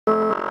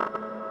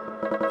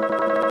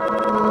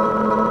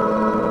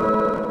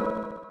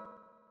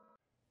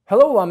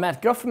Hello, I'm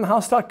Matt Guff from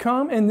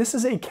thehouse.com, and this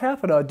is a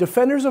Capita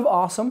Defenders of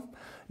Awesome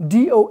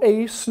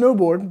DOA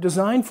snowboard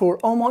designed for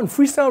all-mountain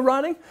freestyle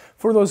riding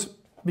for those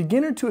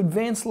beginner to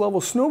advanced level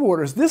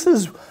snowboarders. This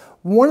is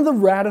one of the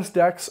raddest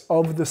decks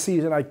of the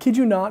season. I kid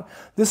you not.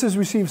 This has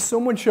received so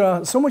much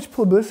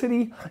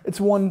publicity.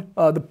 It's won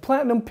the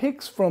Platinum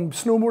Picks from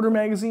Snowboarder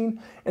magazine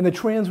and the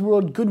Trans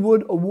World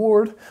Goodwood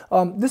Award.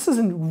 This is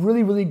a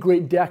really, really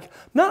great deck.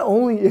 Not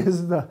only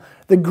is the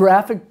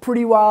graphic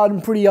pretty wild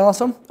and pretty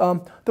awesome,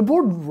 the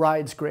board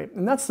rides great,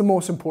 and that's the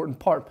most important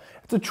part.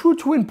 It's a true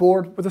twin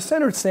board with a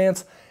centered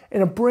stance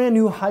and a brand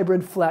new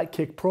hybrid flat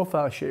kick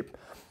profile shape.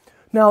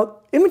 Now,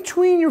 in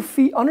between your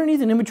feet,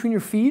 underneath and in between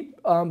your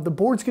feet, the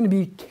board's going to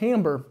be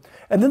camber.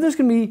 And then there's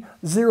going to be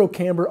zero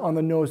camber on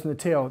the nose and the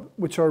tail,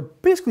 which are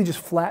basically just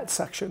flat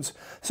sections.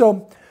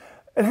 So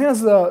it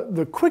has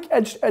the quick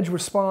edge-to-edge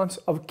response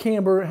of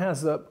camber. It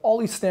has the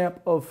ollie snap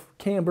of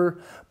camber,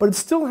 but it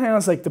still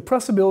has like the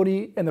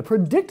pressability and the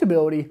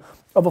predictability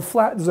of a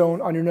flat zone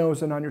on your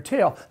nose and on your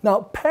tail.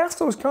 Now, past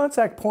those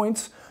contact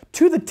points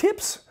to the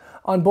tips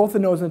on both the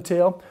nose and the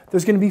tail,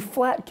 there's going to be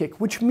flat kick,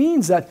 which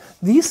means that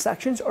these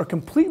sections are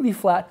completely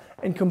flat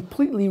and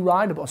completely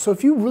rideable. So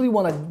if you really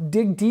want to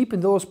dig deep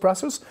into those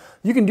presses,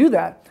 you can do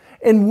that.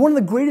 And one of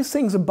the greatest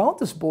things about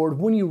this board,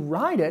 when you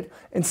ride it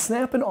and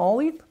snap an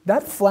ollie,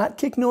 that flat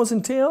kick nose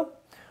and tail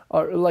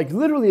are like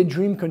literally a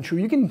dream come true.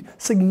 You can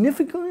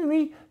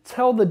significantly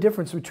tell the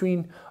difference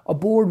between a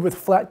board with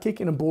flat kick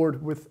and a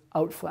board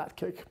without flat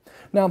kick.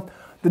 Now,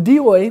 the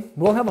DOA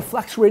will have a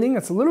flex rating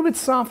that's a little bit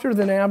softer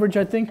than average,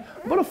 I think,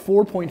 about a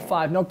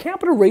 4.5. Now,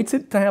 Capita rates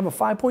it to have a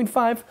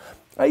 5.5.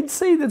 I'd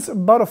say that's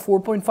about a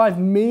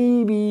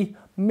 4.5,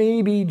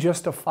 maybe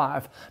just a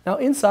 5. Now,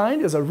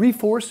 inside is a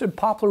reforested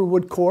poplar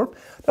wood core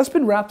that's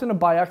been wrapped in a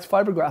biax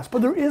fiberglass,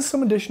 but there is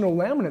some additional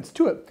laminates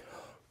to it.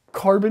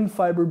 Carbon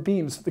fiber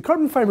beams. The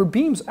carbon fiber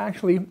beams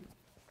actually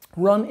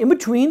run in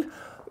between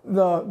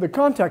the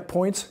contact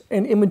points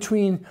and in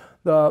between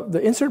the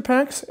insert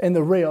packs and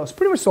the rails,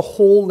 pretty much the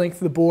whole length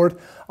of the board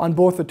on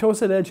both the toe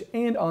side edge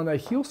and on the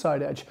heel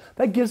side edge.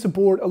 That gives the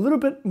board a little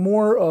bit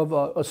more of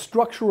a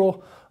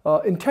structural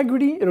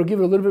integrity. It'll give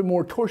it a little bit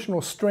more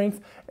torsional strength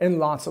and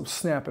lots of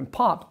snap and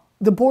pop.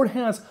 The board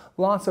has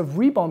lots of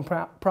rebound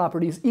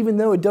properties, even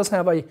though it does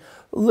have a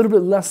little bit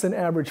less than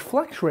average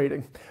flex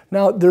rating.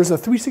 Now, there's a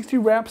 360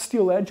 wrap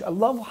steel edge. I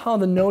love how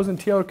the nose and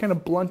tail are kind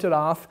of blunted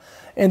off.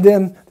 And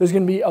then there's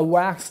going to be a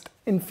waxed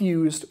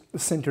infused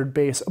sintered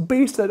base, a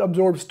base that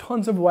absorbs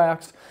tons of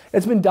wax.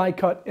 It's been die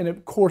cut, and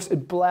of course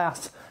it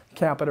blasts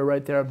Capita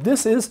right there.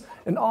 This is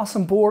an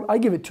awesome board. I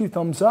give it 2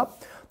 thumbs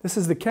up. This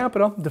is the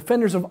Capita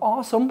Defenders of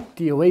Awesome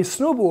DOA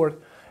snowboard,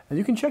 and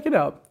you can check it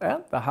out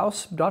at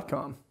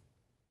thehouse.com.